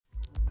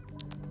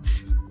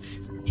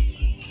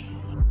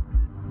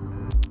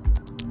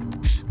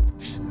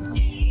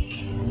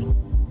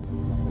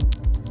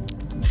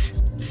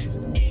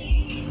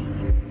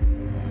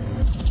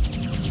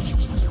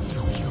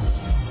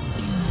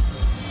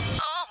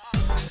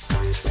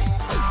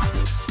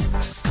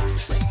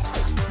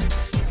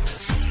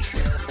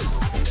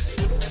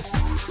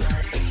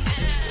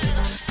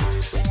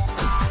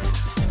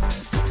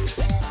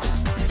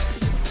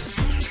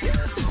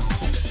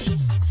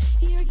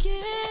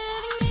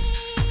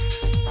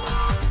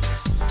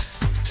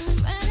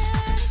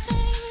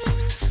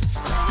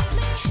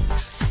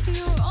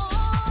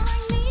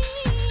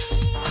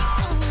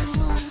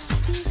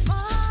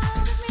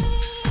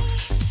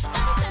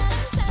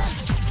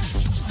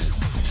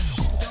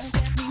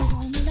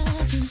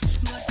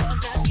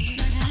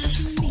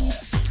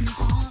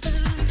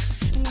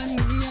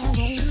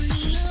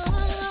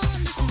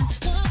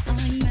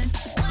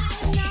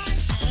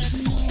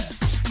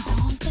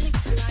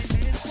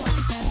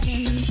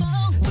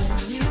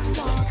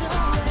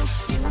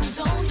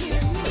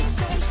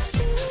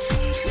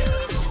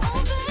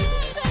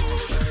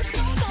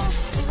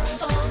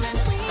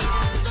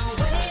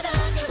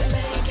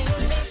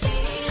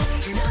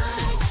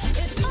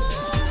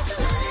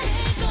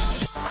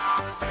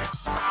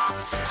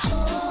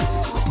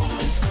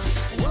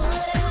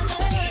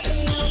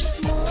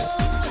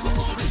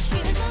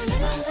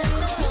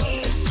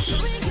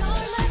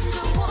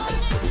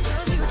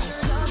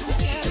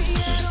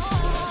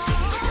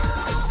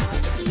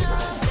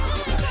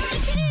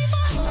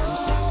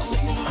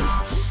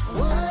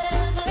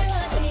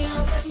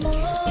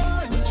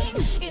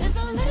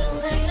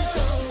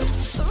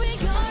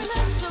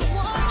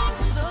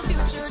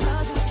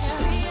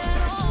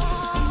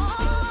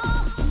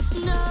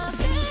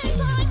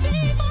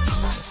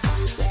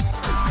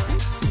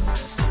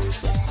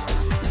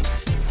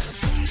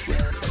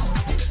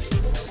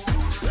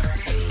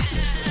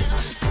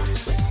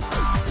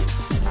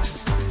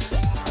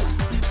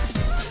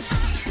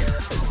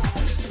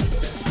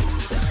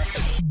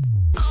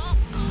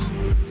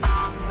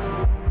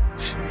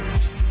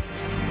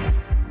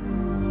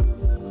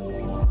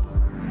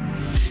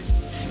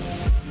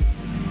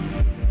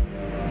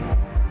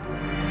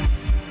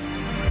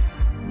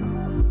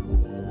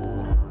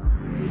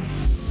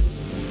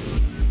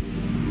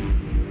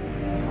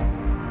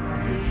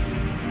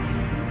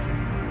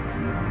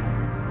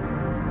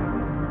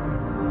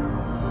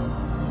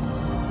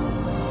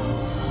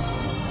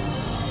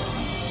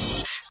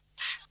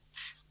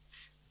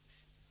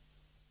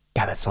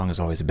God, that song is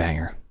always a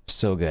banger.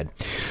 So good.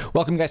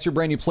 Welcome, guys, to a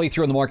brand new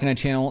playthrough on the Marcanine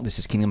channel. This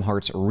is Kingdom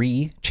Hearts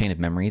Chain of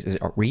Memories. Is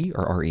it Re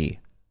or RE?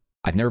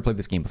 I've never played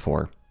this game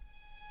before,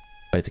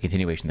 but it's a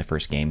continuation of the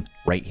first game.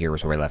 Right here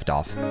was where we left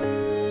off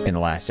in the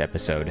last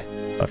episode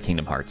of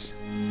Kingdom Hearts.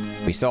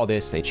 We saw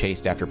this. They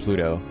chased after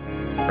Pluto,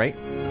 right?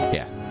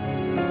 Yeah.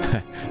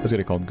 I was going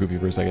to call him Goofy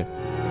for a second.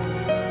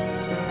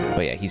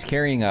 But yeah, he's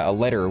carrying a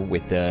letter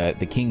with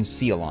the king's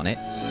seal on it.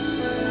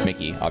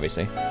 Mickey,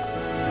 obviously.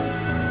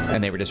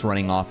 And they were just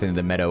running off into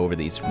the meadow over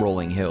these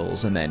rolling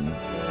hills, and then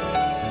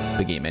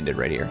the game ended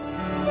right here.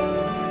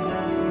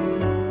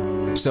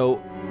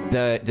 So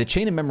the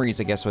Chain of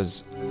Memories, I guess,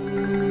 was,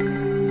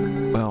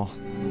 well,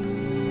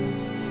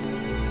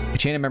 the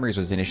Chain of Memories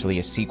was initially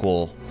a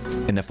sequel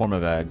in the form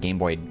of a Game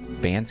Boy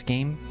Advance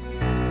game.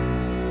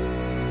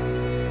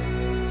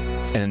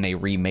 And then they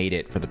remade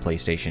it for the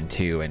PlayStation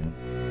 2 and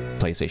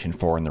PlayStation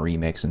 4 and the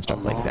remix and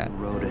stuff like that.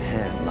 Along the road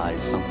ahead lies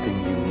something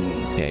you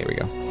need. Yeah, here we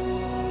go.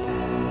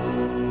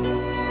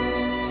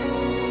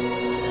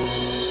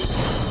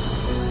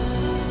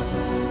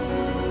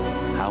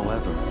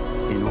 However,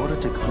 in order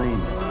to claim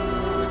it,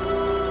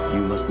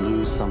 you must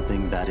lose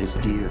something that is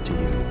dear to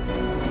you.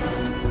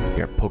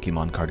 Your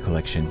Pokemon card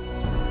collection.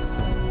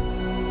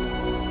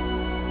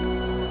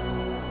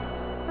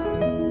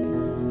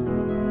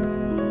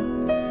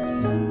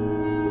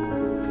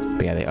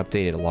 But yeah, they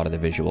updated a lot of the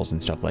visuals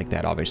and stuff like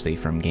that, obviously,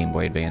 from Game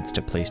Boy Advance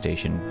to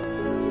PlayStation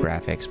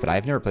graphics. But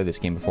I've never played this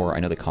game before. I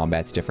know the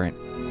combat's different.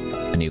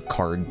 A new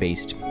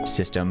card-based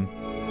system.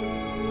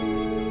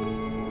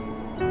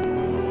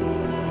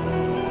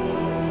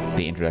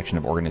 The introduction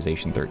of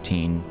Organization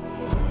 13,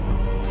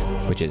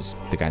 which is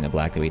the guy in the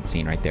black that we'd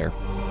seen right there,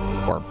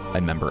 or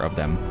a member of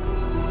them.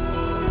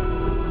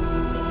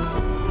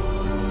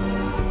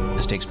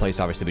 This takes place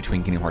obviously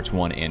between Kingdom Hearts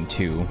 1 and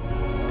 2.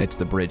 It's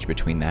the bridge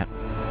between that.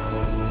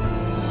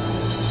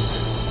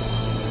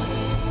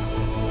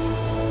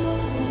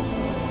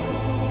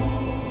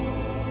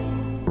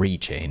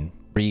 Re-chain.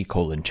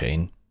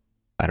 Re-chain.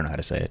 I don't know how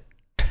to say it.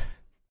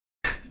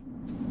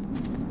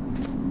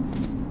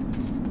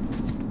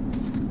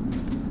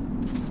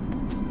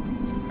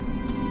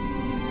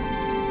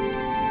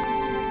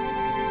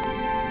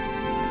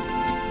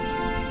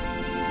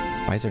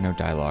 Why is there no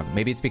dialogue?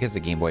 Maybe it's because the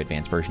Game Boy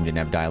Advance version didn't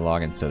have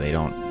dialogue, and so they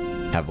don't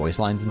have voice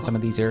lines in some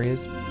of these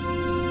areas.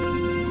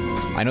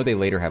 I know they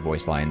later have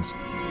voice lines.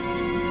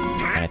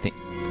 And I think...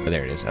 Oh,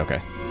 there it is.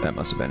 Okay. That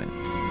must have been it.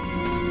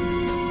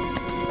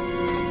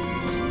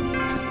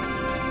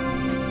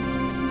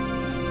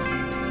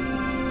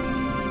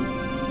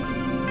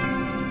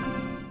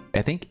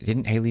 I think...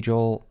 Didn't Haley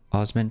Joel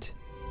Osment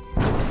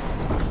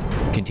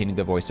continue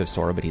the voice of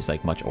Sora, but he's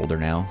like much older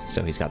now,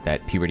 so he's got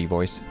that puberty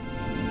voice.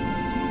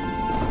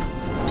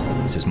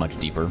 This is much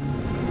deeper.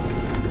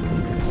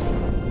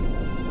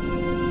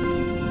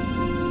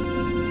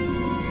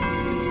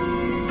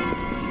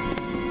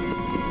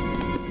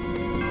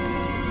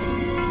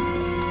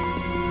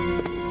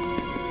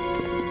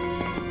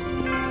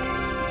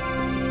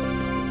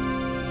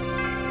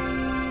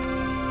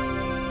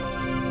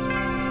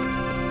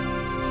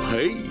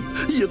 Hey,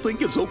 you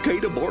think it's okay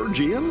to barge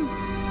in?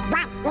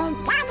 But we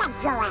gotta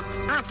do it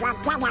if we're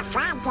gonna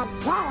find the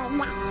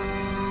king.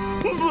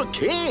 The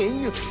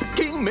king?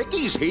 King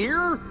Mickey's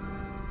here?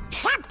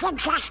 Something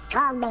just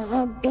told me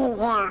he'd be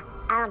here,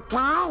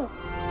 okay?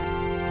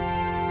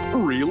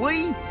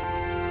 Really?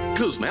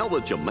 'Cause now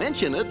that you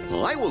mention it,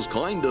 I was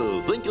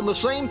kinda thinking the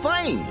same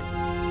thing.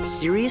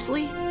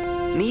 Seriously?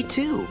 Me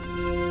too.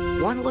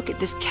 One look at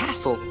this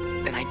castle,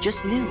 and I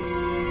just knew.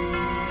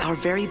 Our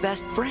very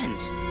best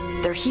friends.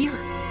 They're here.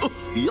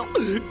 Yup,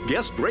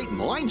 guess great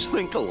minds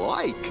think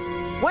alike.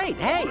 Wait,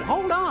 hey,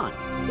 hold on.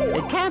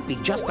 It can't be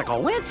just a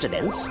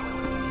coincidence.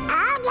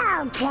 Oh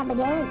no,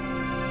 Timothy.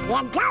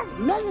 You don't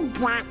mean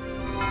that.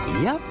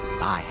 Yep,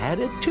 I had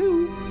it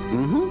too.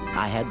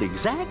 I had the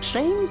exact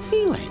same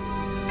feeling.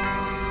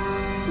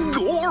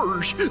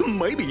 Gorge,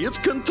 maybe it's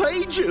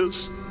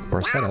contagious.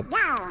 Or setup.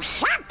 No,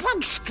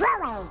 something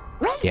screwy.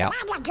 We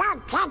gotta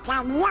go take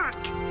a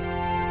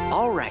look.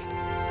 All right.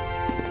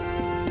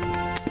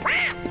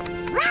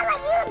 Where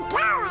are you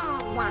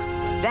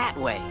going? That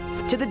way.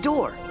 To the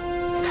door.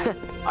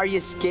 Are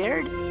you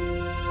scared?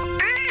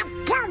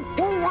 Don't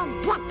be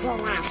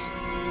ridiculous.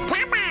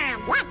 Come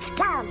on, let's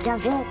go,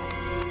 Goofy.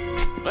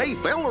 Hey,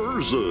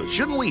 fellers,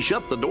 shouldn't we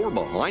shut the door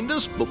behind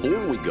us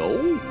before we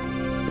go?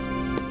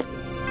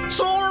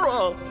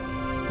 Sora!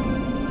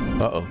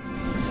 Uh-oh.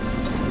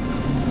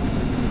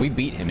 We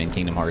beat him in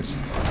Kingdom Hearts.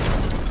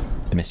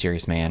 The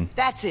mysterious man.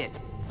 That's it.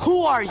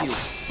 Who are you?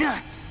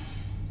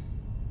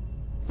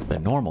 The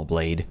normal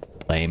blade.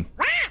 Lame.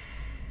 What?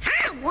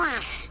 Hi,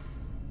 yes.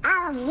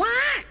 Oh,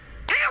 yeah?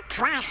 I'll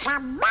try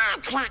some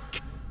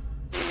magic.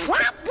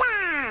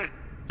 Thunder!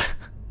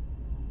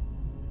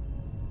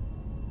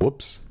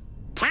 Whoops.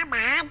 Come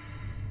on.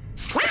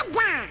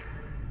 Thunder!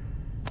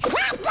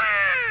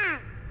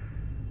 Thunder!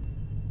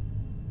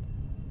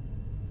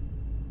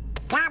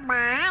 Come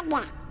on.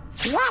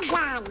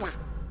 Blizzard!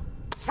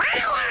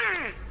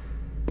 Fire!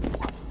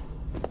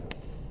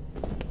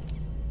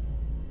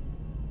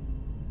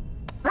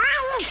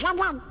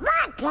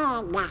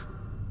 accident working?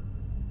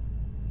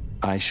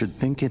 I should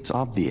think it's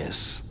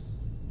obvious.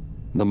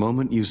 The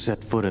moment you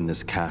set foot in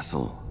this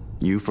castle,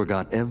 you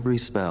forgot every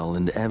spell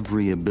and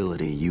every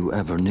ability you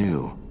ever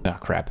knew. Oh,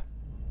 crap.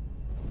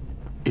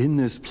 In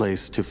this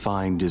place, to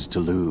find is to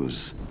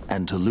lose,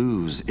 and to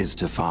lose is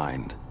to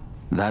find.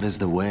 That is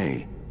the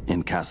way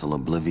in Castle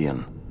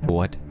Oblivion.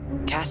 What?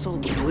 Castle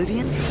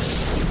Oblivion?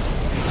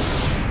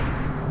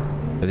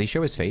 Does he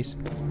show his face?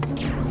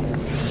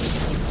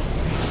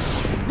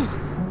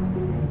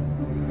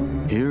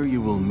 Here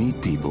you will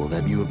meet people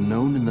that you have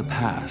known in the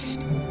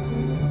past,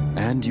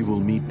 and you will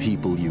meet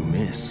people you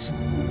miss.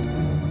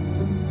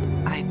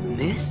 I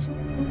miss?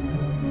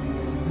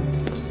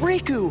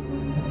 Riku!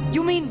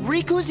 You mean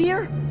Riku's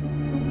here?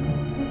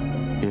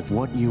 If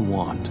what you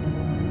want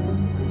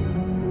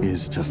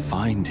is to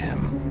find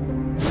him.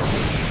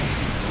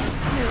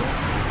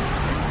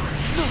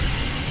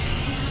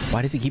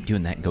 Why does he keep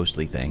doing that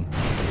ghostly thing?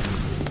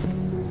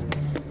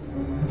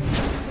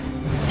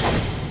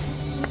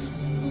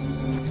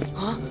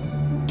 Huh?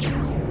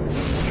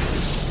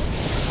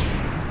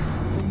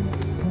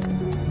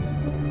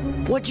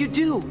 What'd you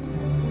do?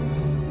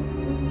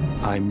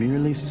 I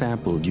merely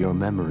sampled your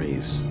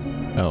memories,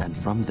 and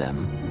from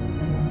them,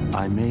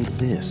 I made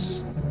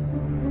this.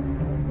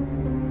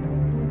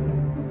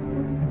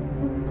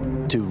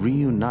 To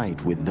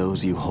reunite with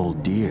those you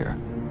hold dear.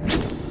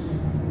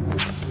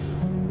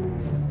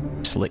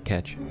 Slick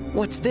catch.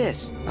 What's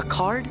this? A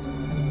card?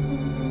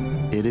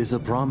 It is a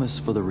promise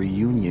for the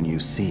reunion you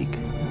seek.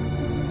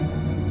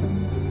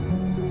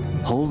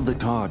 Hold the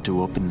card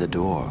to open the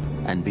door,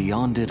 and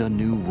beyond it a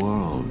new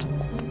world.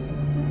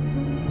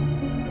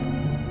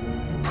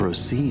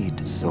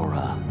 Proceed,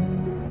 Sora.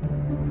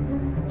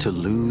 To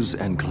lose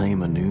and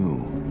claim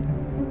anew,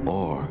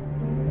 or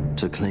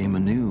to claim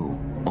anew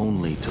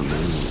only to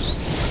lose.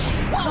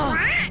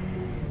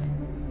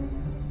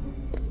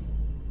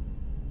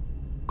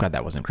 Glad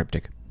that wasn't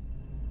cryptic.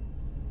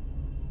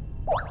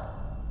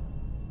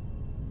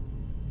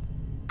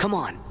 Come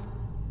on.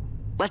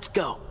 Let's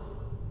go.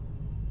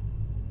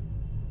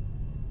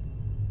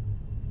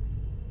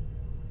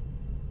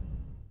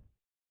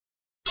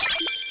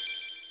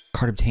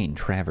 Card obtained,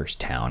 Traverse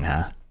Town,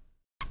 huh?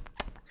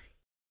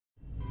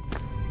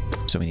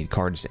 So we need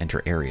cards to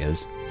enter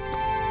areas.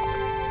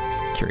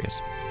 Curious.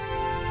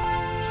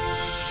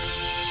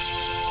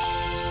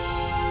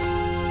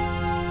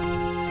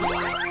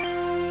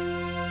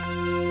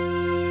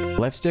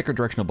 Left stick or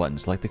directional button.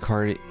 Select the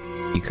card.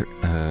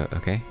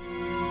 Okay.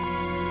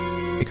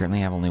 You currently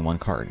have only one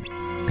card.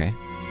 Okay.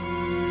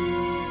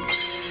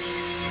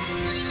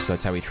 So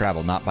that's how we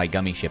travel, not by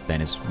gummy ship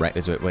then, is right?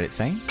 Is what it's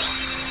saying?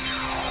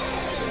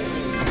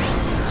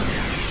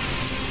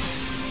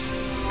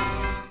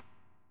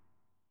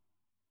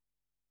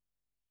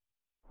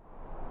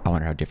 I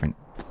wonder how different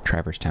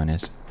Traverse Town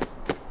is.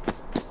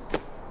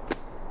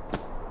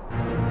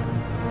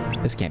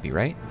 This can't be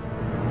right.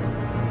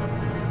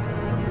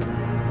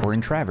 We're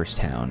in Traverse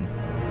Town.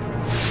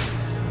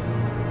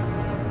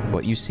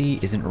 What you see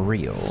isn't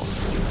real.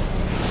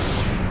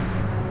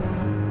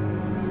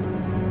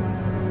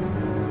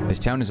 This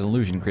town is an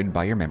illusion created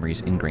by your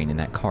memories ingrained in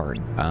that card.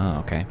 Oh,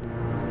 okay.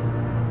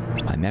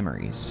 My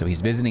memories. So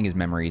he's visiting his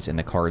memories, and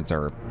the cards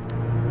are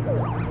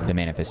the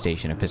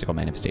manifestation, a physical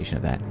manifestation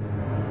of that.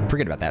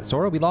 Forget about that.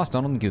 Sora, we lost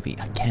Donald and Goofy.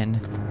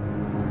 Again.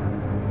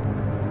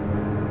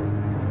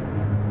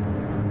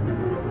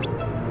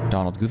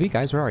 Donald, Goofy,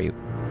 guys, where are you?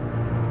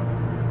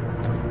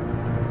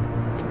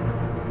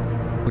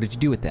 What did you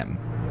do with them?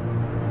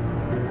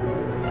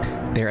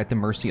 They're at the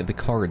mercy of the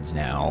cards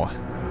now.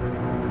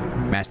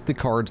 Master the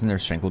cards and their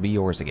strength will be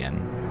yours again.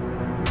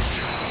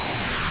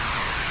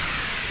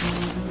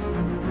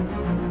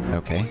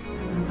 Okay.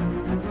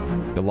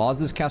 The laws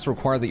of this castle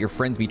require that your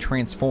friends be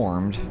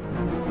transformed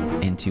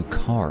into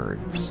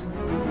cards.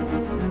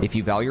 If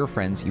you value your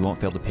friends, you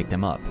won't fail to pick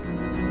them up.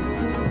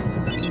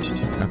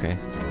 Okay.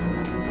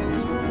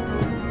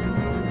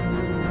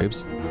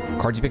 Oops.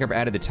 Cards you pick up are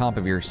added to the top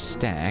of your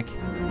stack.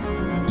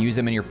 Use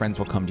them and your friends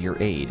will come to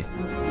your aid.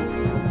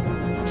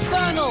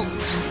 Donald!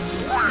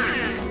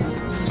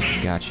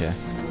 Gotcha.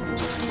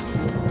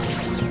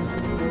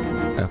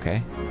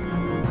 Okay.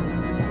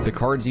 The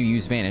cards you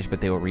use vanish, but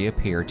they will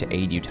reappear to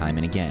aid you time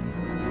and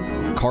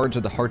again. Cards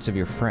are the hearts of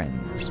your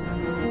friends.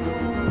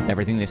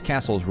 Everything in this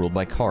castle is ruled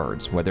by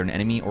cards. Whether an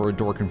enemy or a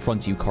door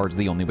confronts you, cards are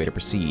the only way to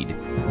proceed.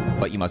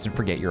 But you mustn't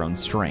forget your own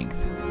strength.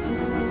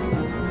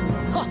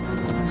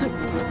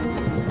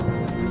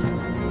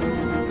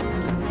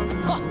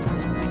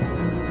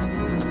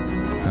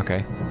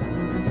 Okay.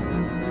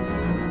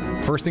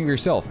 First think of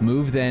yourself.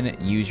 Move, then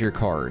use your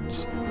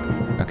cards.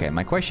 Okay,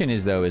 my question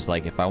is, though, is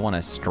like, if I want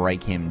to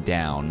strike him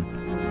down,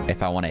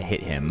 if I want to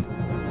hit him,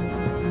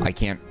 I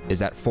can't... Is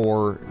that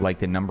 4, like,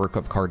 the number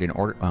of card in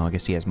order? Well, I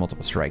guess he has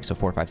multiple strikes, so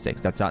 4, 5,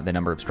 6. That's not the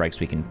number of strikes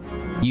we can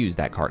use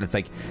that card. It's,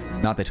 like,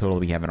 not the total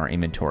we have in our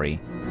inventory.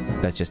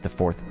 That's just the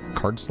 4th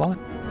card slot?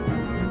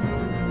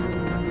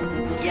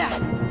 Yeah!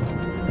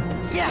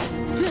 Yeah!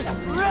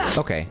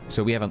 Okay,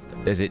 so we have a...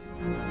 Is it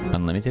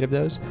unlimited of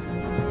those?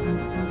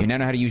 You now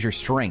know how to use your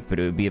strength, but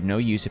it would be of no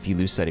use if you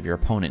lose sight of your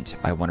opponent.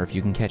 I wonder if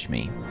you can catch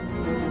me.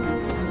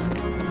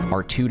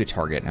 R2 to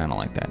target. I don't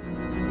like that.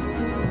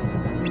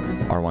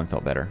 R1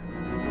 felt better.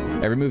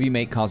 Every move you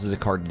make causes a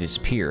card to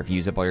disappear. If you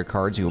use up all your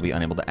cards, you will be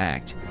unable to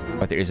act.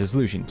 But there is a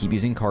solution. Keep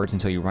using cards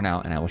until you run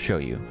out, and I will show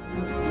you.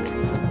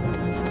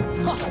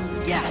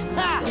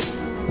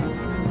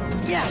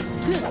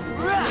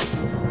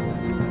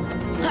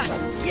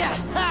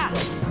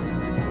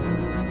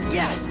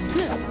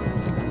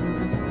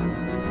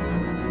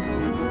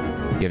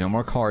 You have no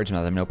more cards, and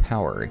I have no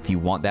power. If you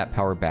want that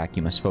power back,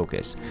 you must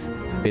focus.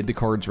 Bid the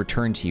cards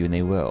return to you, and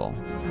they will.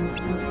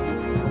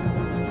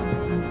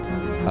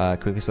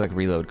 Quickly select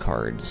reload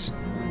cards.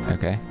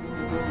 Okay.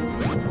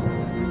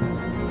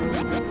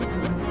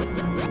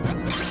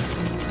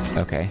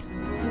 Okay.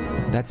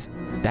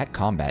 That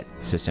combat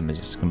system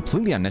is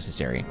completely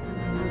unnecessary.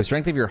 The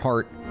strength of your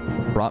heart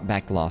brought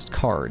back the lost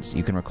cards.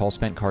 You can recall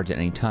spent cards at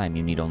any time.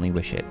 You need only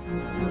wish it.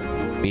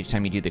 But each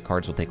time you do, the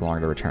cards will take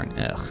longer to return.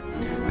 Ugh.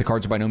 The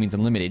cards are by no means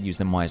unlimited. Use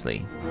them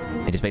wisely.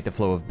 Anticipate the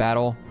flow of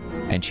battle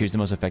and choose the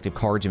most effective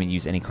cards. I mean,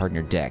 use any card in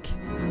your deck.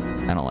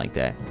 I don't like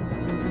that.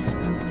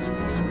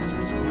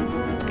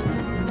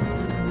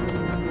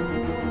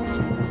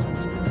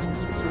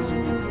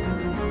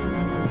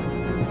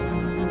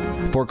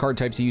 The 4 card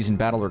types you use in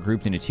battle are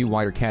grouped into 2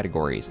 wider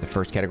categories. The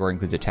first category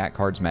includes attack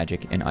cards,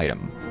 magic, and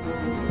item.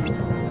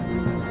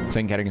 The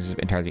second category is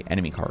entirely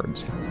enemy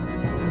cards.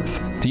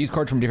 To use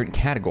cards from a different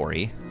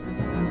category,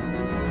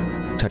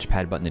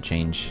 touchpad button to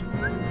change.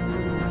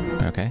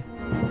 Okay.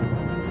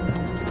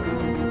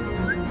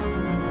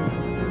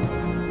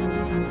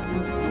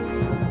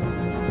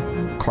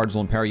 Cards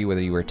will empower you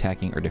whether you are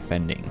attacking or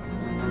defending,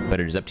 but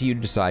it is up to you to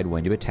decide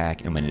when to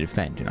attack and when to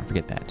defend. Do not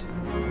forget that.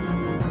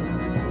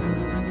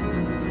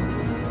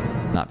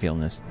 Not feeling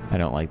this. I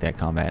don't like that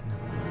combat.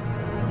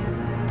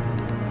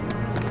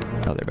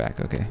 Oh, they're back.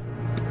 Okay.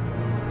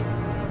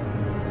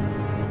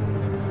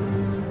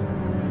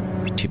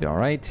 Should be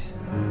alright.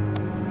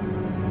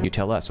 You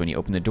tell us. When you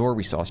opened the door,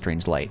 we saw a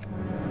strange light.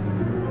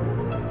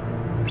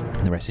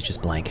 And the rest is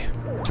just blank.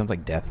 Sounds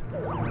like death.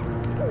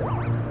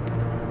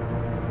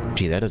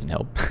 Gee, that doesn't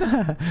help.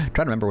 Try to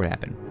remember what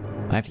happened.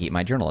 I have to keep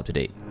my journal up to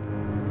date.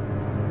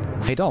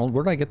 Hey, Donald,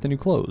 where did I get the new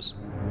clothes?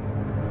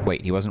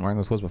 Wait, he wasn't wearing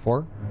those clothes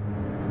before?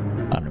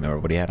 I don't remember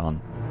what he had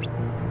on.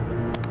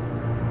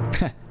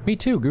 Me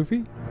too,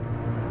 Goofy.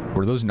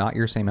 Were those not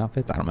your same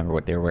outfits? I don't remember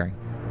what they were wearing.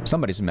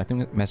 Somebody's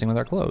been messing with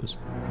our clothes.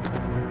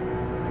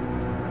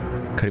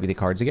 Could it be the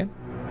cards again?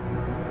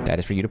 That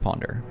is for you to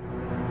ponder.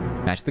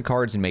 Match the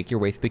cards and make your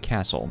way through the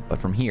castle,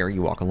 but from here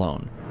you walk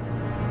alone.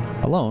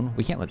 Alone?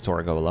 We can't let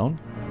Sora go alone.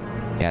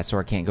 Yeah,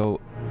 Sora can't do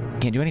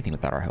anything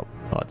without our help.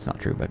 Well, that's not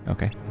true, but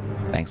okay.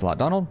 Thanks a lot,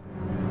 Donald.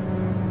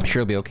 Sure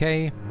you'll be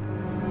okay.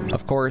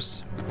 Of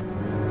course.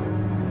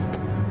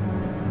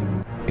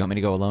 You want me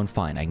to go alone?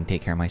 Fine, I can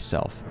take care of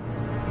myself.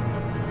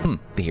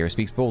 The hero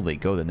speaks boldly.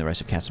 Go then, the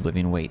rest of Castle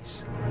Oblivion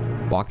waits.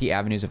 Walk the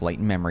avenues of light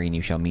and memory, and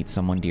you shall meet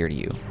someone dear to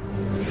you.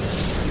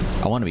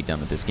 I want to be done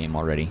with this game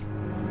already.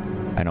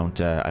 I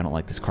don't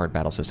like this card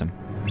battle system.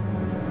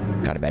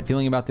 Got a bad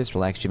feeling about this.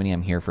 Relax, Jiminy.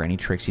 I'm here for any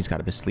tricks he's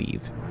got up his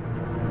sleeve.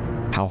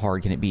 How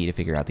hard can it be to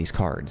figure out these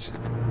cards?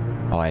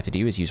 All I have to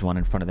do is use one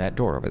in front of that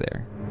door over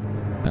there.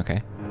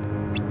 Okay.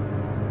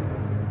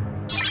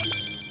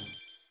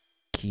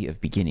 Key of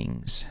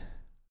Beginnings.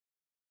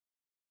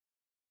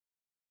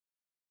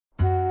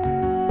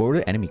 What were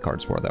the enemy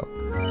cards for, though?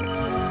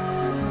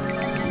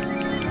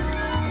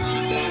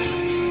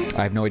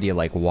 I have no idea,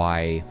 like,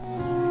 why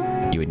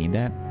you would need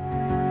that.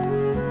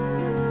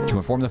 To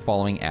perform the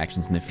following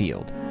actions in the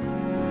field.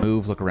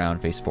 Move, look around,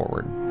 face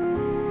forward.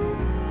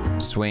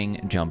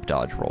 Swing, jump,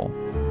 dodge, roll.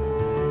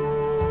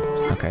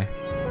 Okay.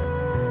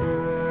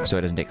 So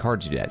it doesn't take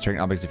cards to do that.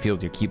 Striking objects in the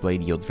field with your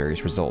Keyblade yields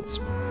various results.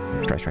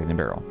 Try striking the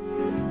barrel.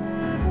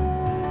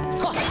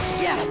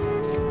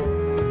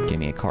 Give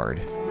me a card.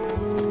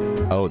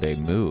 Oh, they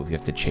move. You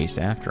have to chase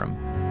after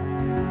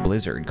them.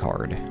 Blizzard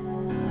card.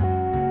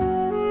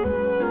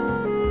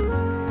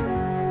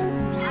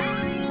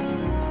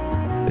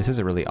 This is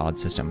a really odd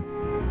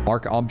system.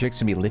 Mark objects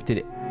can be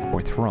lifted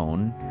or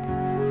thrown.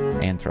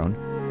 And thrown.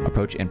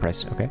 Approach and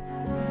press. Okay.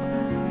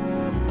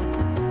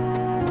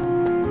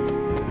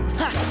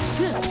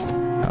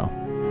 Oh.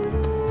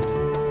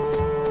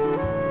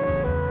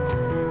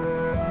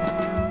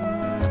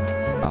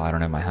 Oh, I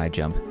don't have my high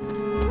jump.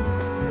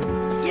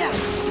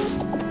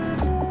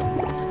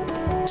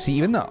 See,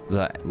 even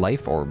the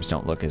life orbs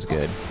don't look as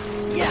good.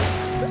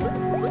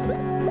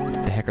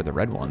 The heck are the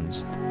red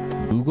ones?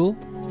 Google?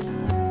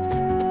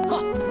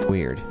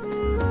 Weird.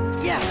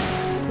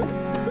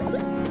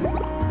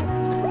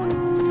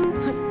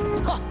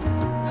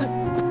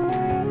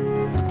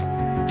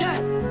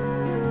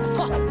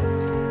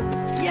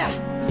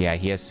 Yeah,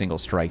 he has single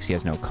strikes. He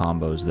has no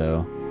combos,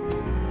 though.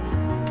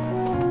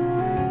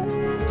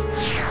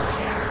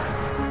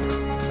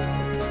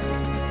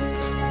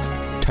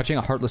 Touching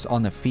a Heartless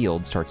on the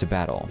field starts a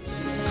battle,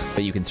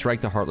 but you can strike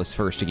the Heartless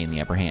first to gain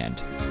the upper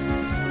hand.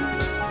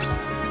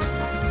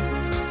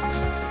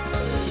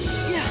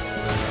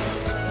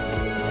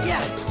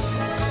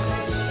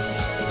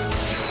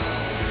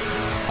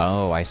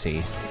 Oh, I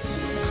see.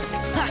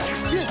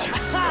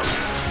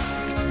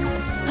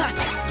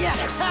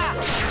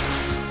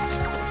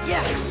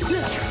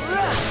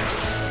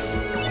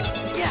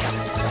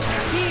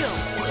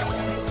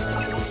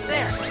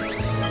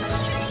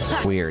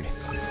 Weird.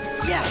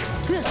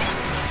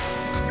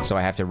 So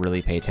I have to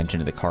really pay attention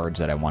to the cards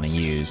that I want to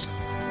use.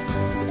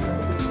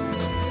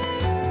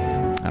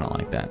 I don't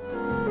like that.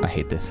 I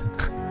hate this.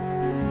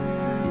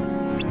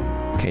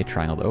 Okay,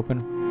 triangle to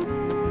open.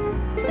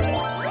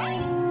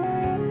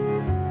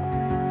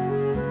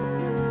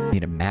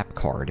 Need a map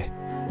card.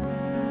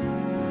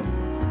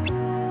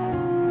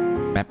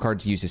 Map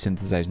cards used to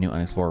synthesize new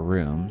unexplored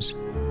rooms.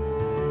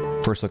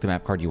 First, look the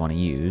map card you want to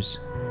use.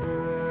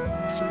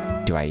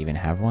 Do I even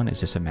have one?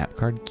 Is this a map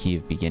card? Key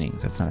of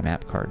Beginnings. That's not a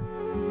map card.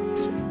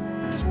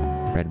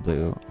 Red,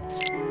 blue.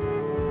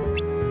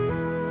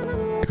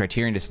 The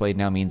criterion displayed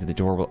now means that the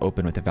door will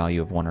open with a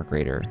value of 1 or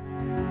greater.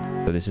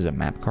 So this is a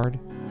map card?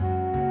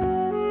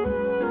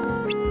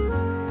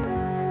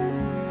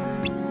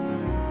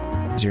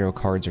 Zero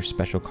cards are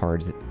special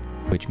cards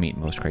which meet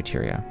most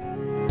criteria.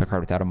 The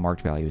card without a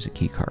marked value is a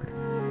key card.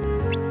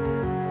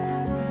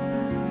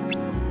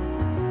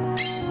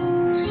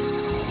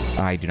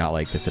 I do not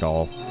like this at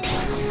all.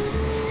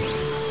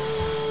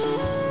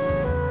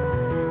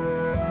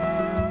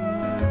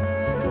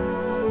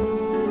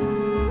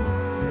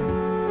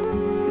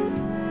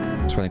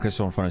 Swirling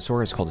crystal in front of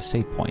Sora is called a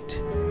save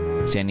point.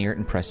 Stand near it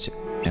and press...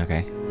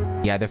 Okay.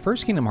 Yeah, the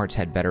first Kingdom Hearts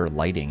had better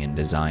lighting and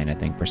design, I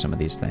think, for some of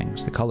these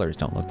things. The colors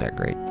don't look that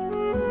great.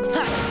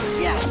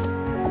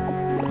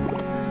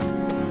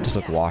 Just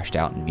look washed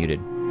out and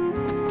muted.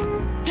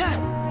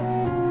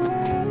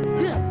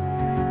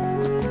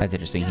 That's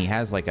interesting. He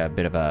has like a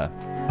bit of a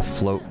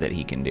float that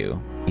he can do.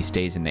 He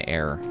stays in the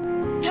air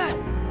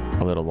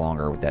a little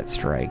longer with that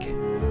strike.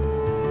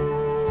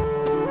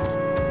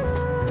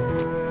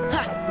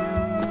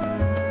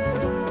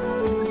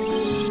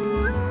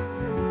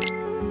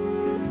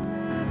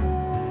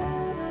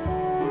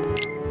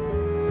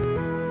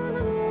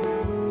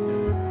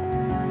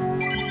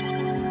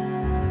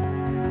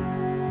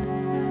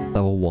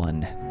 Level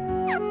 1.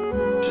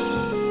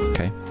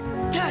 Okay.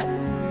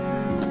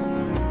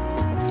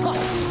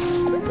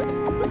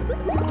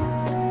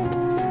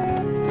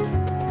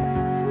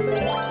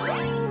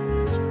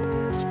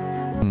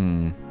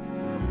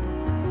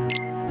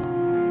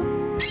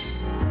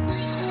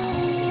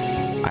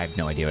 I have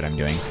no idea what I'm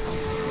doing.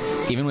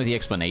 Even with the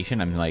explanation,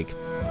 I'm like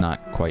not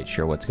quite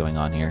sure what's going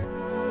on here.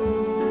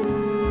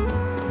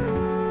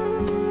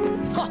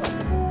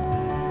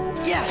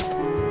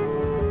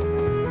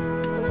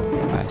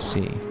 I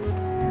see.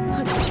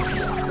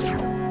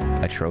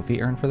 A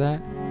trophy earned for that?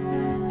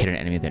 Hit an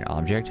enemy with an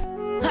object?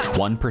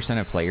 1%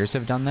 of players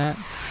have done that?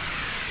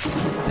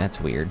 That's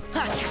weird.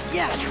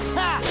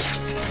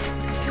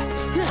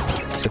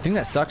 The thing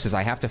that sucks is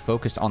I have to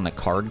focus on the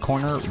card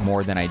corner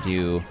more than I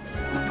do,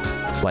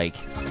 like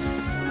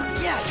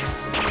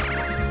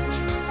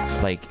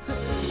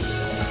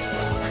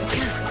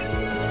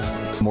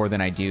more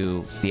than I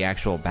do the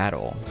actual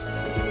battle.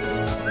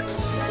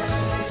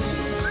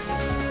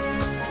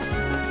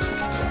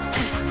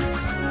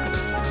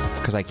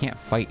 Because I can't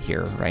fight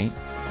here, right?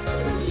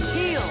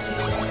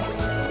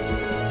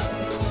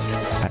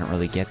 I don't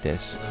really get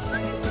this.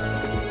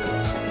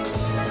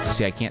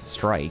 See, I can't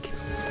strike.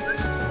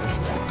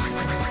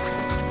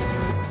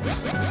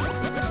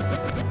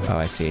 Oh,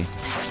 I see.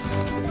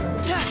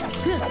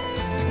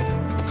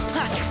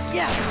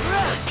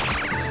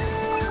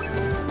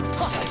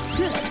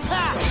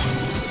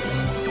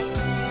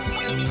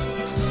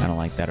 I don't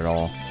like that at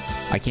all.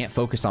 I can't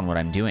focus on what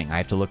I'm doing. I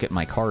have to look at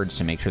my cards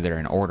to make sure they're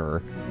in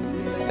order.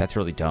 That's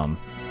really dumb.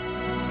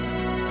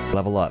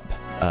 Level up.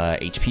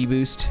 HP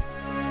boost.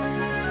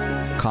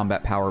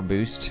 Combat power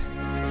boost.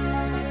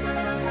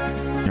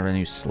 Never a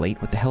new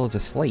slate? What the hell is a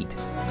slate?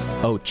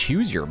 Oh,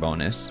 choose your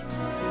bonus.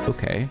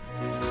 Okay.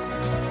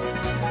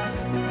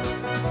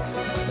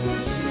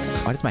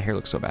 Why does my hair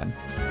look so bad?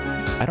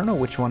 I don't know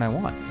which one I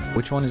want.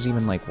 Which one is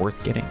even like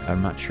worth getting?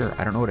 I'm not sure.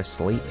 I don't know what a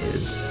slate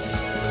is.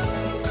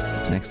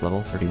 Next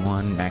level,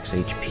 31, max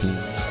HP.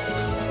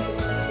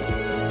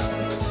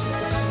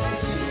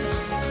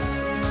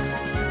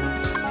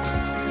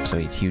 So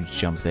a huge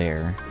jump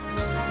there.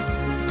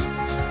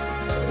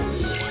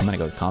 I'm gonna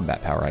go with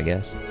combat power, I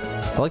guess.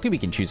 I like that we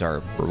can choose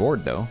our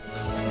reward though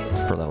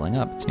for leveling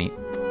up. It's neat.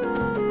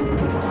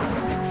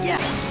 Yeah.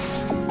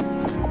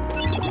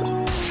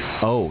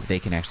 Oh, they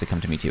can actually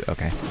come to me too.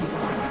 Okay.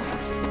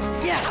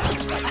 Yeah.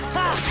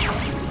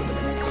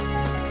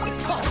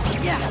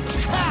 Yeah.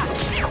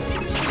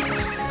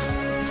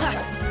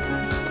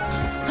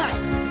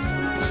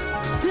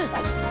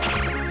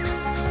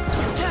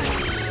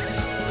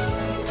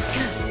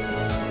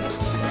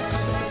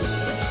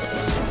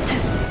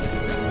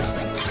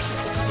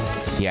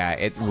 Yeah,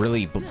 it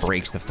really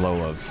breaks the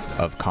flow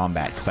of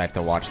combat because I have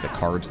to watch the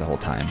cards the whole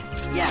time.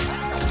 Yeah.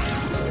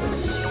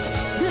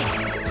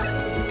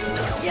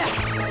 Yeah.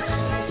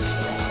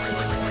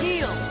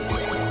 Heal.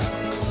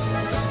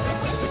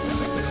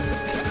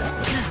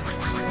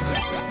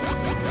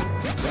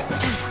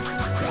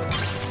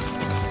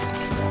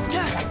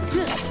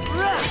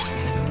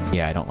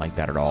 Yeah, I don't like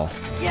that at all.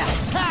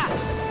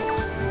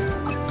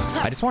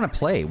 I just want to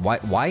play.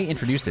 Why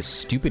introduce this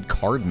stupid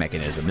card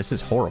mechanism? This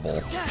is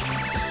horrible.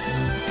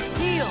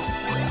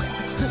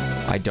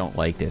 I don't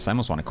like this. I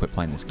almost want to quit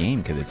playing this game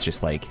because it's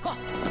just like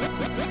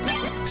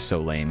so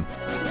lame.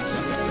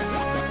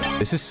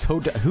 This is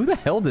so... Who the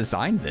hell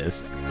designed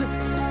this?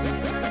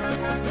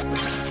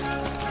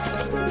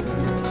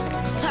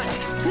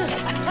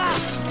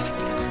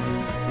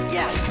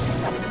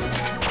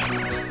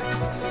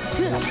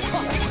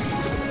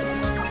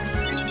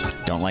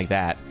 Don't like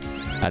that.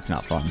 That's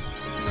not fun.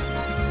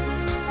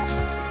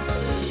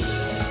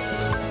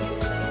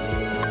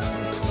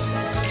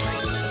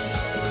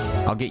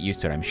 I'll get used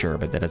to it, I'm sure,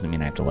 but that doesn't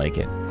mean I have to like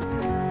it.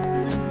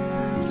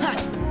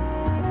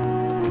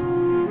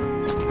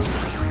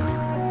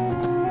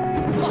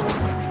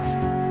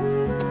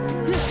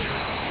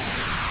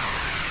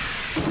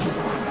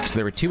 So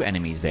there were two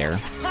enemies there.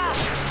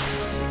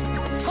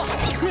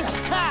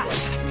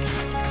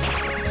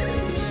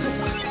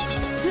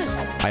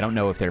 I don't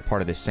know if they're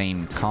part of the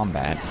same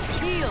combat.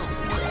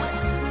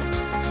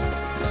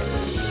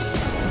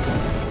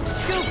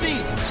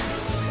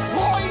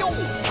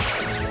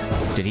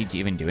 Did he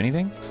even do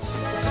anything?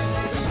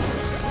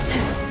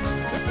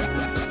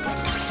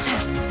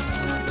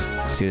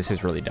 See, this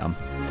is really dumb.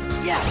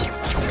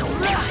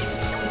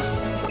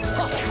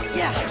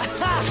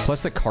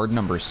 Plus, the card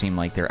numbers seem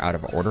like they're out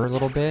of order a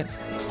little bit.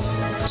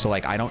 So,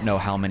 like, I don't know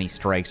how many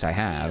strikes I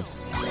have.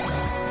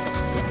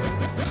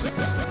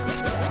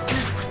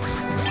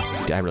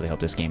 I really hope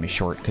this game is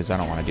short, because I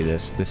don't want to do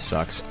this. This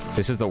sucks.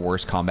 This is the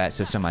worst combat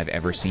system I've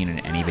ever seen in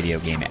any video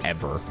game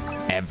ever.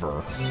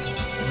 Ever.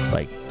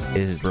 Like,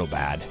 this is real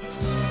bad.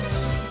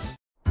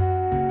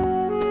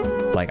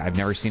 Like, I've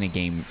never seen a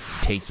game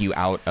take you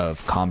out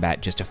of combat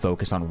just to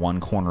focus on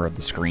one corner of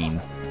the screen.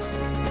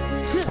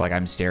 Like,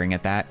 I'm staring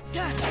at that.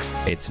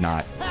 It's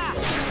not...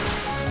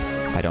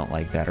 I don't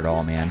like that at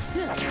all, man.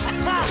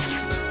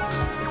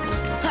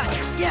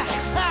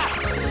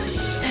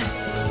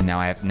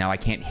 Now I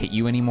can't hit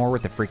you anymore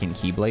with the freaking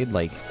Keyblade.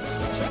 Like,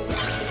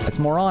 that's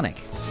moronic.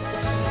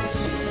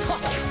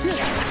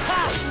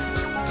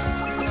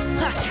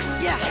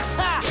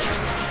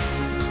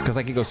 Because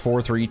like it goes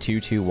 4, 3, 2,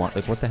 2, 1.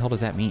 Like, what the hell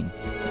does that mean?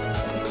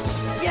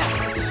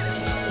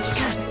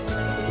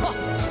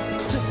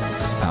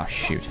 Oh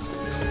shoot.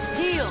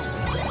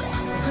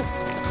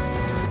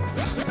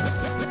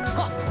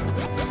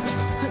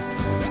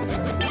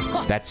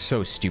 That's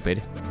so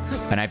stupid.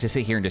 And I have to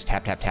sit here and just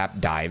tap, tap, tap,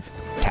 dive.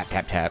 Tap,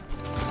 tap, tap.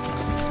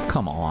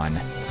 Come on.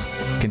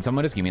 Can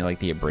someone just give me, like,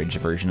 the abridged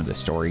version of the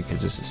story?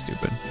 Because this is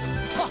stupid.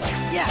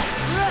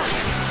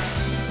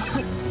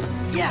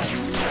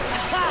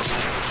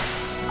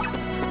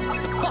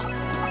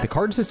 The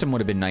card system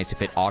would have been nice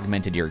if it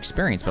augmented your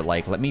experience, but,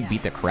 like, let me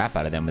beat the crap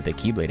out of them with the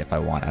Keyblade if I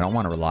want. I don't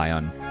want to rely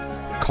on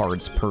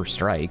cards per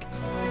strike.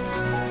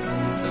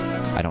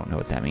 I don't know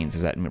what that means.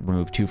 Does that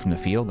remove 2 from the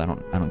field? I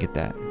don't get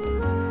that.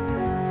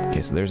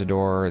 Okay, so there's a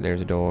door,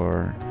 there's a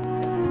door.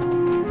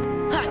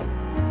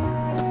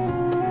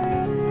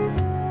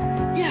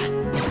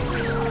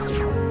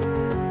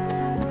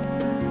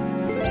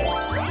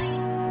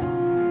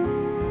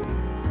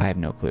 I have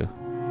no clue.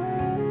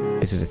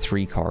 This is a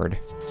 3 card.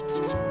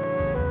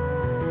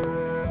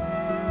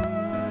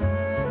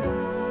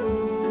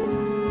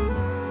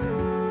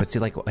 But see,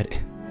 like,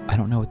 I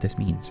don't know what this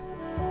means.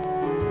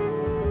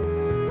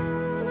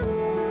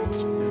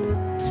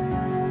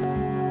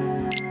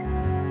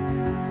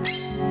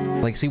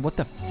 Like, see, what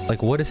the...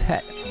 Like, what is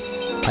that?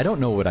 I don't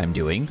know what I'm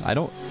doing. I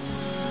don't...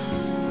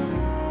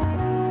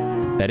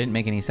 That didn't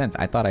make any sense.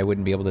 I thought I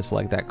wouldn't be able to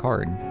select that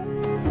card.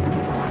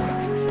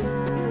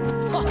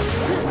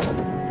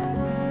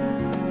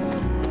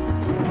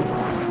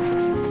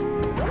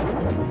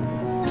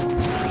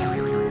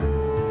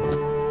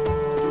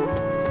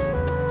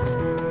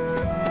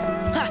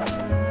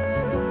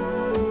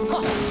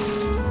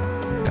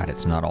 God,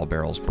 it's not all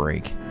barrels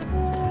break.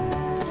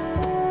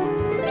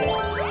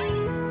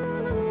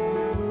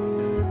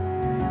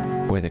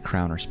 With a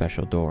crown or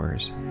special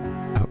doors.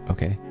 Oh,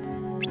 okay.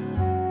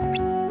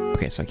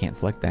 Okay, so I can't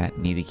select that.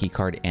 Need the key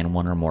card and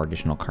 1 or more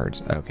additional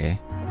cards. Okay.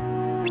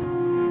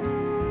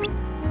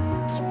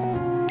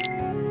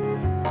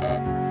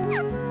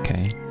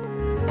 Okay.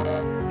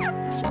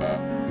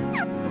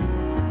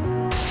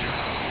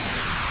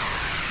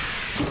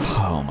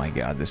 Oh my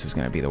god, this is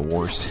gonna be the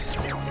worst.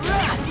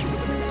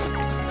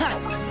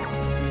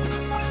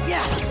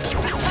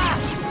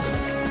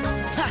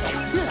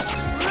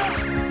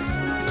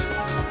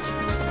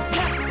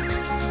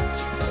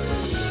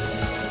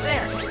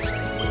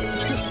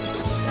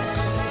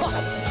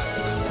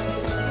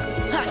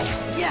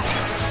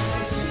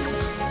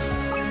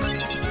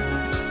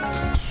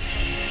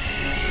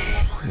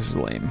 This is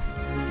lame.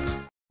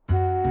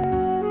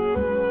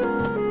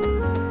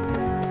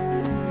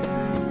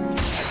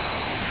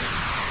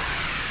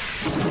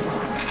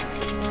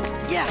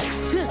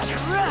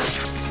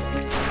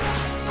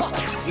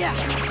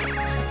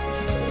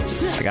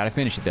 I gotta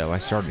finish it though. I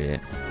started it.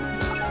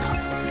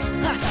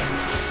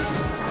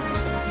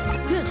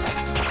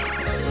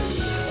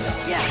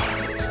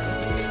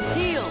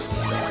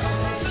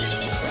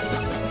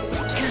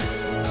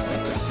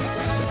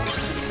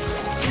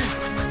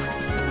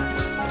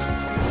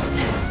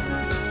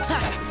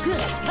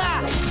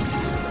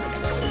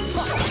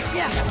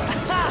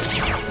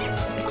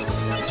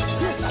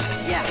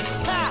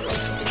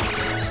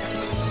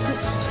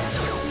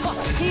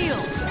 Heal!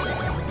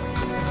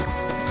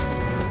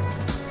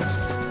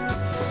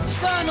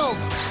 Funnel!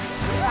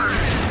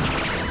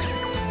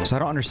 So I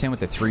don't understand what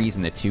the 3s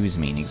and the 2s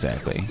mean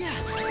exactly.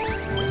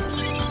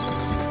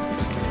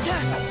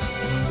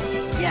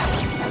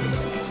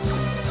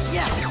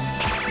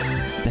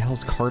 What the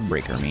hell's Card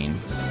Breaker mean?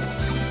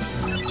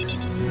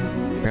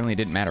 Apparently it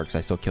didn't matter because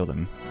I still killed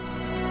him.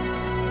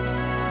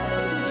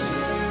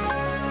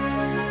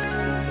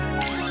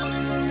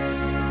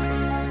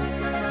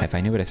 If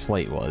I knew what a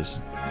slate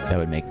was, that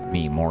would make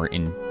me more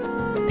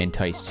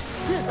enticed,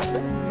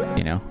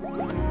 you know?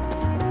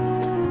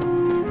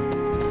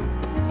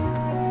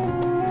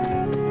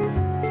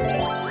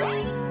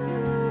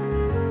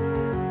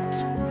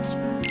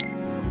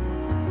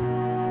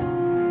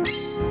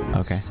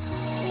 Okay.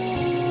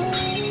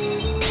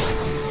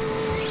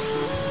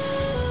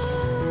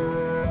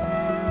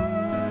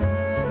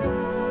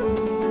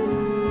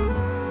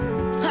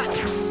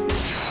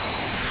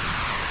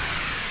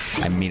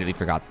 I immediately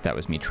forgot that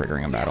was me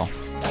triggering a battle.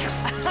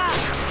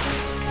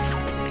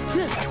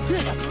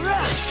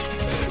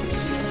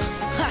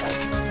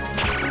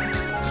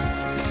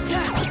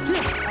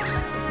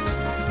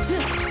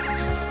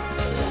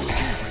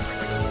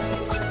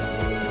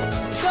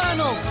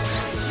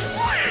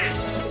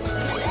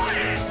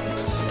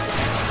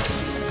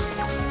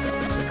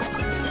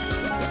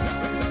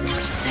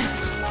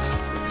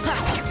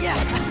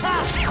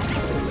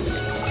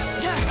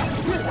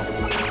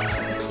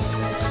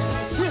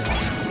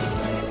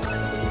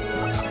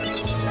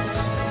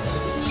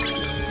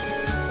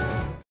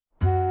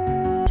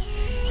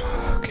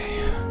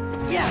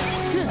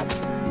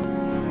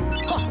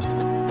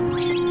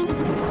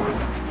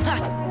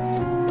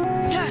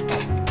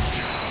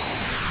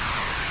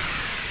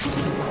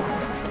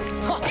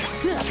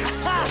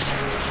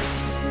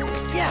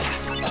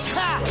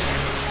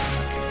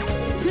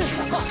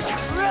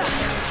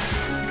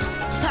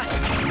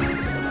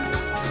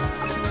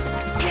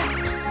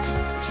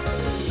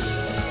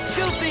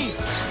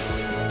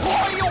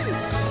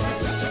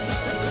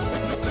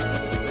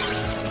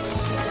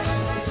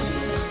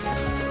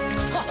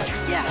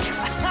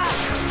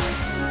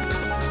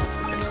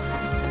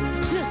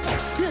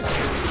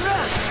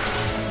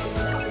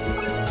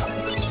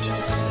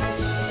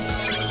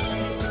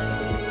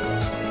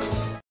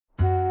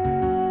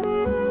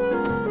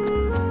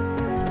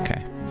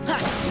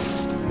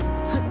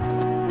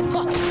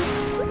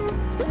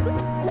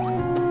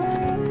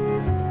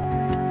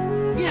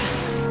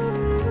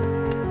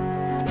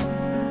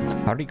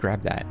 How did he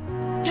grab that?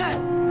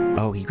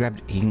 Oh, he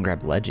can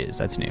grab ledges.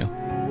 That's new.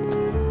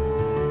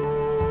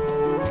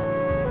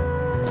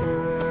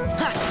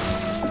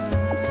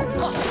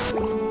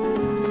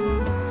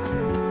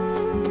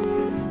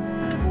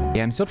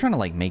 Yeah, I'm still trying to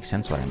like make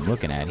sense of what I'm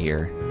looking at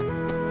here.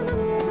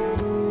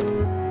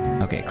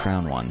 Okay,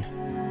 crown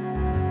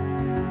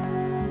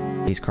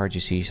 1. These cards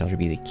you see shall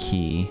be the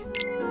key.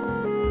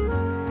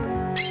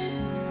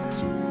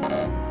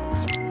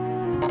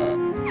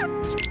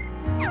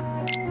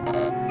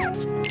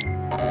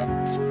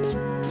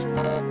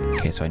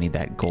 So I need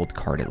that gold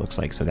card, it looks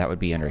like. So that would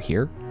be under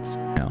here?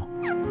 No.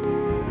 I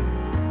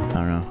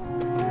don't know.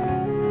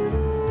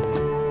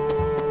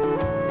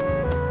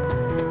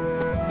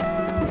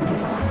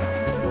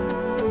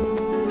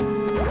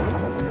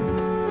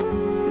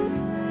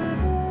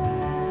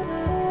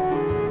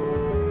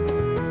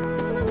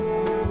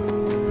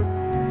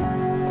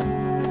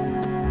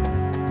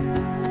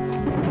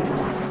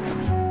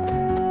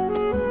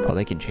 Oh,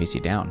 they can chase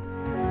you down.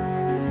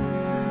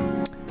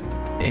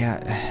 Yeah.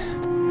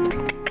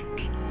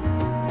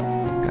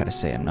 Gotta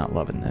say, I'm not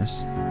loving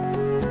this.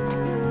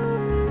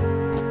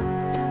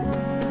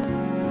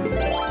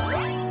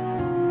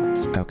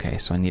 Okay,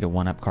 so I need a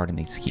 1-up card and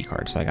these key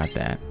cards, so I got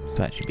that. So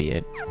that should be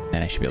it.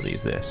 Then I should be able to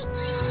use this.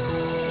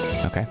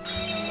 Okay.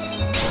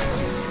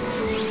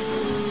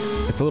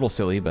 It's a little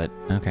silly, but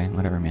okay,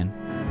 whatever, man.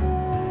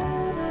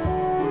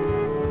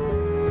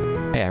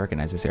 Hey, I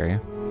recognize this area.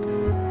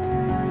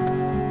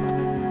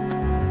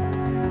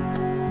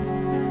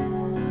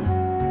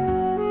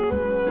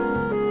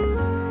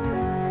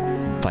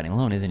 Fighting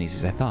alone isn't easy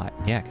as I thought.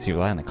 Yeah, because you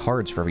rely on the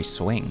cards for every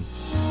swing.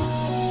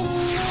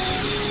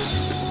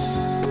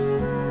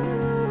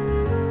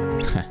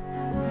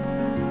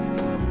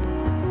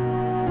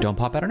 Don't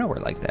pop out of nowhere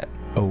like that.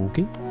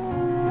 Okay.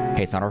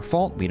 Hey, it's not our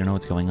fault. We don't know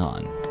what's going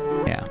on.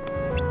 Yeah.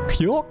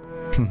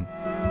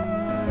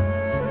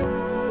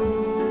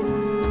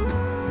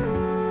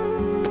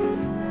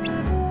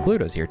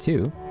 Pluto's here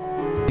too.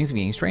 Things are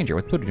getting stranger.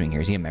 What's Pluto doing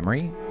here? Is he a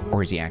memory?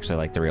 Or is he actually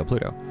like the real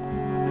Pluto?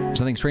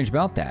 Something strange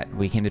about that.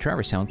 We came to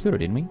Traverse Town with Pluto,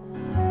 didn't we?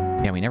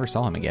 Yeah, we never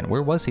saw him again.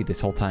 Where was he this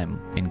whole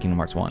time in Kingdom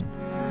Hearts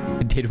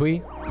 1? Did we?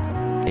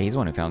 Yeah, he's the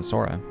one who found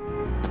Sora.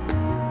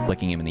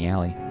 Flicking him in the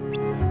alley.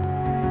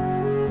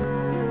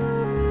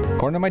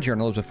 According to my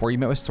journal, it was before you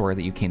met with Sora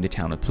that you came to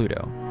town with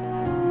Pluto.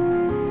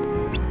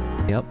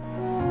 Yep.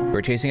 We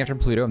were chasing after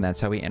Pluto, and that's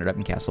how we ended up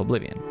in Castle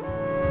Oblivion.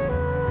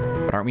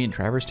 But aren't we in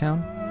Traverse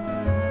Town?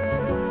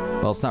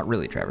 Well, it's not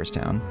really Traverse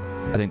Town.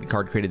 I think the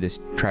card created this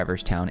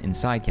Traverse Town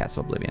inside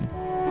Castle Oblivion.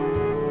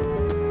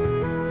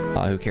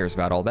 Who cares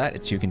about all that?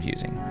 It's too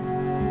confusing.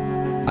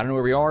 I don't know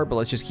where we are, but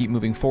let's just keep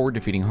moving forward.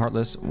 Defeating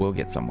Heartless, we'll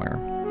get somewhere.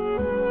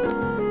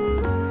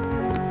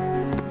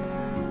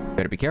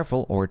 Better be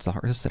careful, or it's the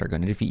Heartless that are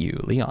going to defeat you.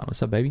 Leon,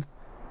 what's up, baby?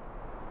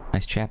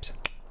 Nice chaps.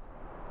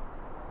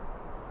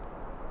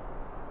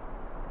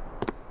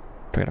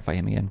 Do I gotta fight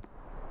him again?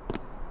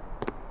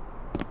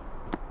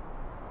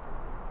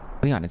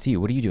 Leon, it's you.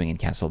 What are you doing in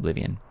Castle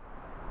Oblivion?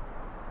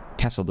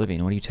 Castle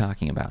Oblivion, what are you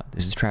talking about?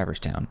 This is Traverse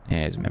Town.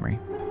 Yeah, it's a memory.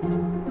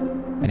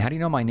 And how do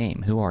you know my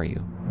name? Who are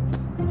you?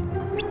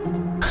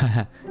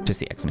 Just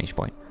the exclamation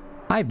point.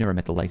 I've never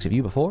met the likes of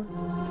you before.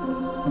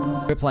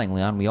 Quit playing,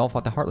 Leon. We all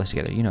fought the Heartless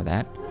together. You know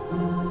that.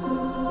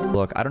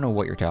 Look, I don't know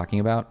what you're talking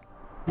about.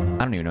 I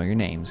don't even know your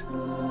names.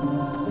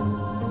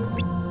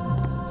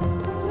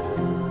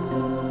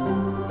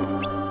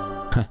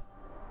 Huh.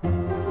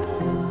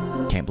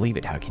 Can't believe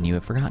it. How can you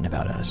have forgotten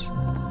about us?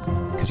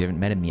 Because you haven't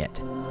met him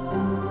yet.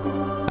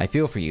 I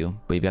feel for you,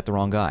 but you've got the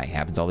wrong guy.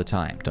 Happens all the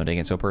time. Don't take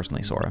it so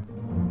personally, Sora.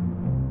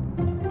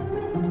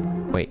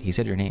 Wait, he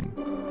said your name.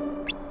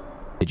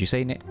 Did you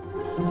say name?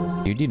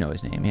 You do know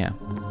his name, yeah.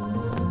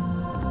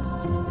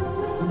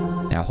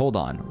 Now hold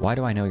on. Why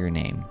do I know your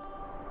name?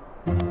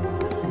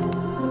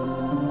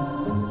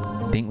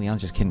 Think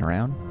Leon's just kidding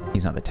around?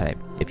 He's not the type.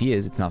 If he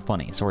is, it's not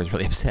funny. Sora's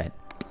really upset.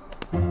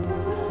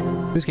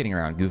 Who's kidding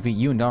around, Goofy?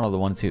 You and Donald are the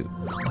ones who...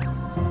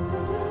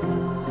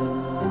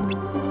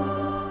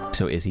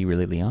 So is he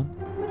really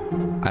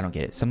Leon? I don't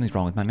get it. Something's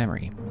wrong with my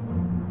memory.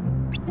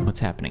 What's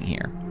happening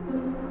here?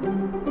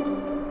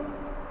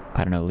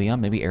 I don't know, Leon.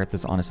 Maybe Aerith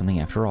is onto something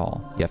after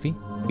all. Yuffie?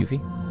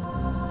 Goofy?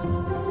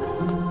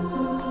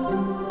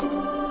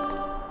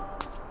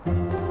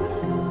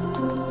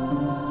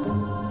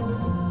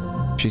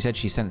 She said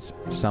she sensed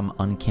some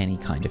uncanny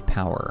kind of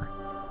power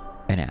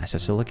and asked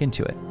us to look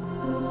into it.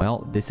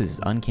 Well, this is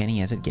as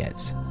uncanny as it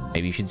gets.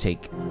 Maybe you should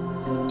take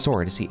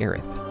Sora to see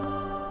Aerith.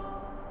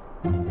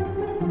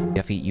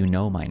 Yuffie, you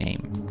know my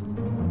name.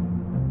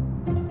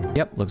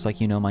 Yep, looks like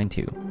you know mine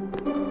too.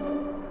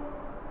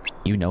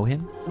 You know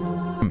him?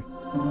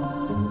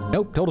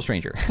 Nope, total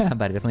stranger,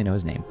 but I definitely know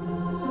his name.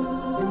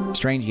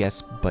 Strange,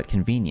 yes, but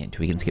convenient.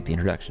 We can skip the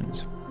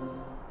introductions.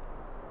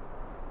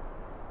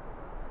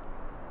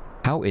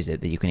 How is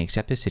it that you can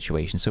accept this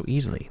situation so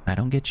easily? I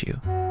don't get you.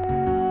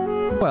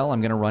 Well,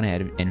 I'm gonna run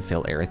ahead and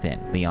fill Aerith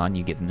in. Leon,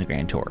 you give them the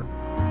grand tour.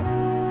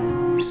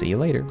 See you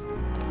later.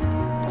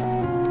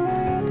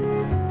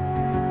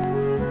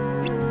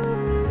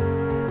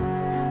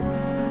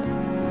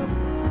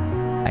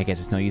 I guess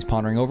it's no use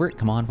pondering over it.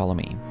 Come on, follow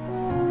me.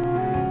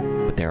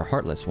 But there are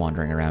Heartless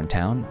wandering around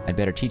town. I'd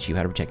better teach you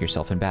how to protect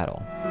yourself in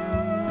battle.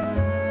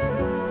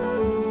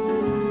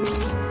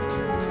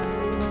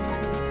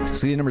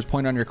 See the numbers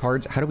pointed on your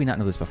cards? How do we not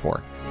know this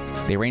before?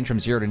 They range from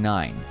 0 to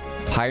 9.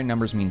 Higher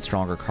numbers mean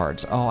stronger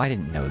cards. Oh, I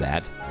didn't know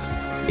that.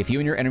 If you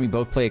and your enemy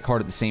both play a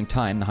card at the same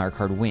time, the higher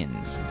card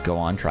wins. Go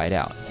on, try it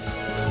out.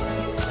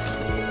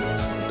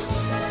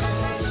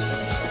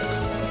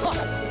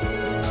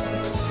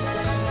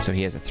 So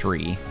he has a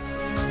 3.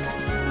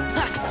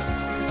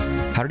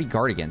 How did he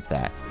guard against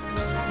that?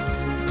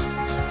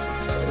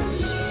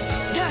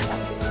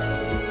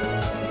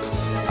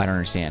 I don't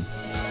understand.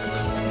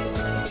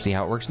 See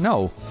how it works?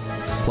 No.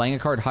 Playing a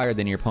card higher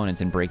than your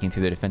opponents and breaking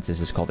through the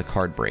defenses is called a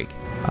card break.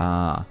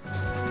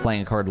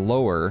 Playing a card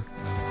lower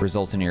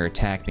results in your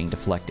attack being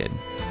deflected.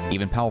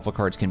 Even powerful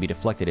cards can be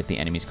deflected if the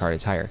enemy's card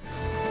is higher.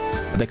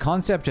 The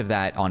concept of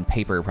that on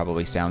paper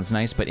probably sounds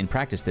nice, but in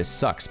practice this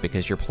sucks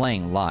because you're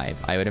playing live.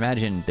 I would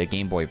imagine the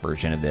Game Boy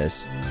version of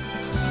this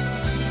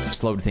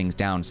slowed things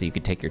down so you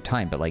could take your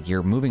time, but like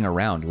you're moving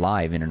around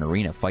live in an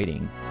arena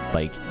fighting.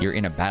 Like you're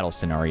in a battle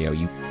scenario.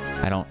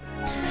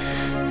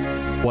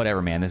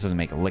 Whatever, man. This doesn't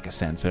make a lick of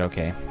sense, but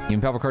okay.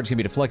 Even powerful cards can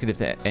be deflected if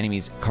the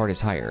enemy's card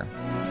is higher.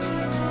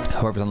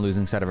 Whoever's on the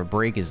losing side of a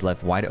break is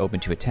left wide open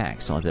to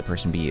attack, so let that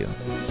person be you.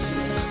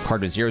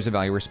 Card with 0 is a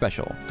value or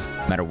special.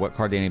 No matter what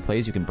card the enemy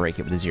plays, you can break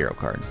it with a 0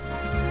 card.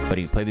 But if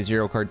you play the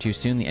 0 card too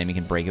soon, the enemy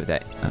can break it with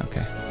that.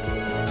 Okay.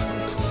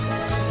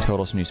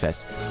 Total snooze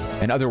fest.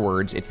 In other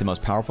words, it's the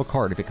most powerful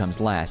card if it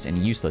comes last and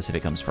useless if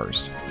it comes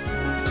first.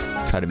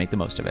 Try to make the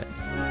most of it.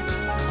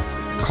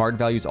 Card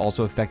values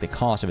also affect the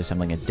cost of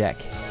assembling a deck.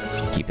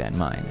 Keep that in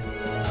mind.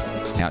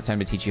 Now it's time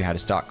to teach you how to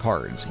stock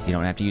cards. You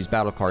don't have to use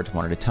battle cards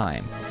one at a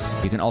time.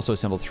 You can also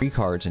assemble 3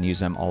 cards and use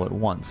them all at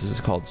once. This is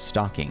called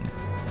stocking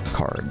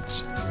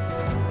cards.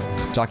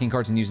 Stocking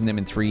cards and using them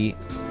in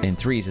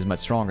threes is much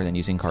stronger than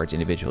using cards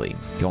individually.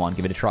 Go on,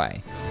 give it a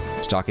try.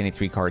 Stock any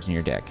 3 cards in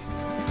your deck.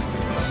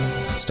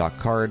 Stock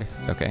card,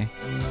 okay.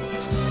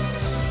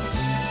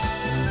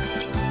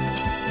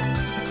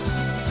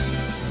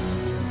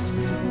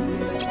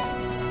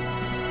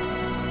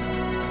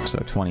 So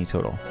 20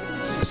 total.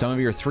 Some of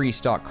your 3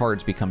 stock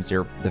cards becomes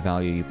the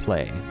value you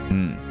play.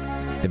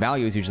 The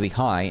value is usually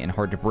high and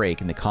hard to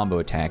break, and the combo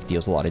attack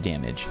deals a lot of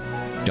damage.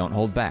 Don't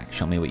hold back.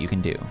 Show me what you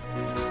can do.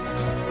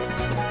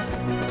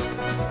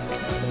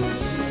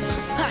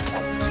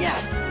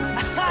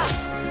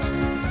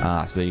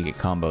 So that you get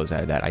combos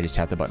out of that. I just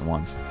tapped the button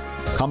once.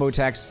 Combo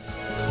attacks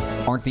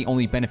aren't the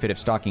only benefit of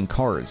stocking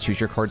cards. Choose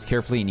your cards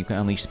carefully and you can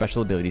unleash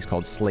special abilities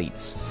called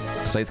slates.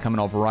 Slates come in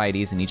all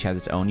varieties and each has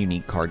its own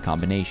unique card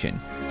combination.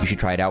 You should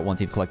try it out once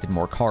you've collected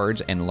more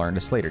cards and learned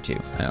a slate or two.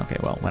 Okay,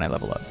 well, when I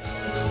level up.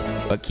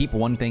 But keep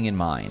one thing in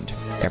mind.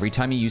 Every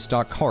time you use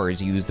stock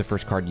cards, you lose the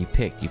first card you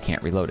picked. You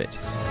can't reload it.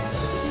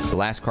 The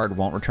last card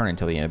won't return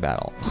until the end of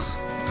battle.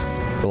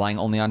 Relying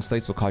only on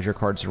slates will cause your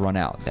cards to run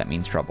out. That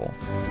means trouble.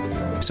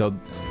 So,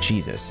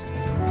 Jesus.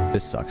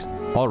 This sucks.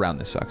 All around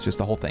this sucks. Just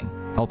the whole thing.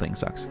 The whole thing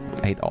sucks.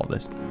 I hate all of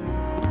this.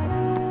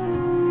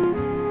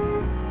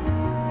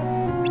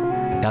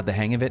 Got the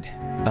hang of it?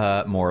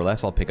 More or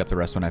less. I'll pick up the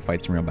rest when I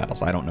fight some real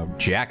battles. I don't know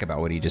jack about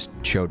what he just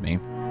showed me.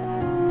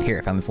 Here,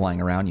 I found this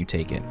lying around. You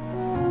take it.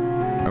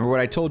 Remember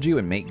what I told you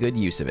and make good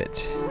use of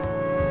it.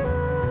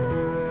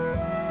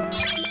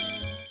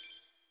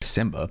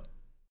 Simba.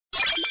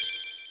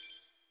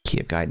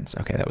 Key of guidance.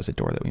 Okay, that was a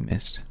door that we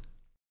missed.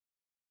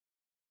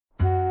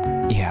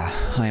 Yeah,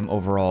 I'm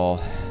overall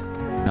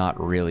not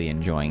really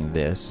enjoying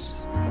this.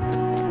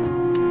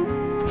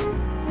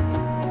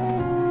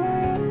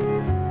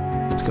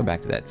 Let's go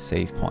back to that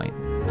save point.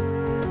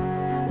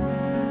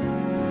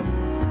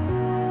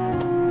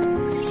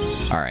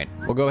 All right,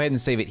 we'll go ahead and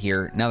save it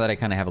here. Now that I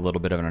kind of have a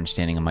little bit of an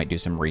understanding, I might do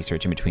some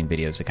research in between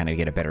videos to kind of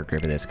get a better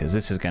grip of this, because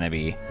this is going to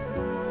be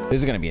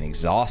an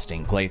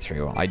exhausting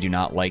playthrough. I do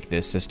not like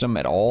this system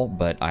at all,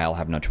 but I'll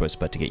have no choice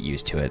but to get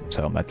used to it.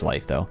 So that's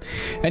life, though.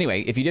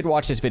 Anyway, if you did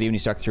watch this video and you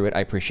stuck through it,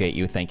 I appreciate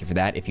you. Thank you for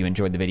that. If you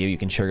enjoyed the video, you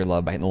can show your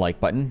love by hitting the like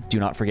button. Do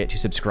not forget to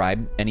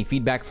subscribe. Any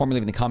feedback for me,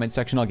 leave in the comment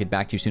section. I'll get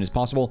back to you as soon as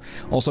possible.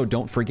 Also,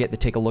 don't forget to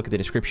take a look at the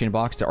description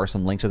box. There are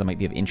some links that might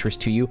be of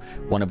interest to you,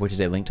 one of which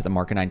is a link to the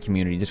Marcanine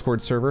community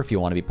Discord server. If you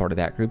want to be part of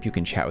that group, you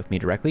can chat with me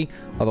directly.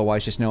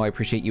 Otherwise, just know I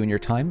appreciate you and your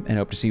time, and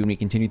hope to see you when we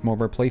continue with more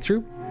of our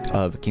playthrough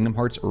of Kingdom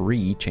Hearts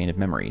Re Chain of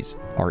Memories.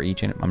 RE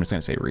Chain. I'm just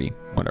going to say Re.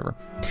 Whatever.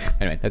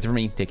 Anyway, that's it for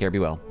me. Take care. Be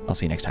well. I'll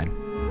see you next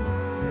time.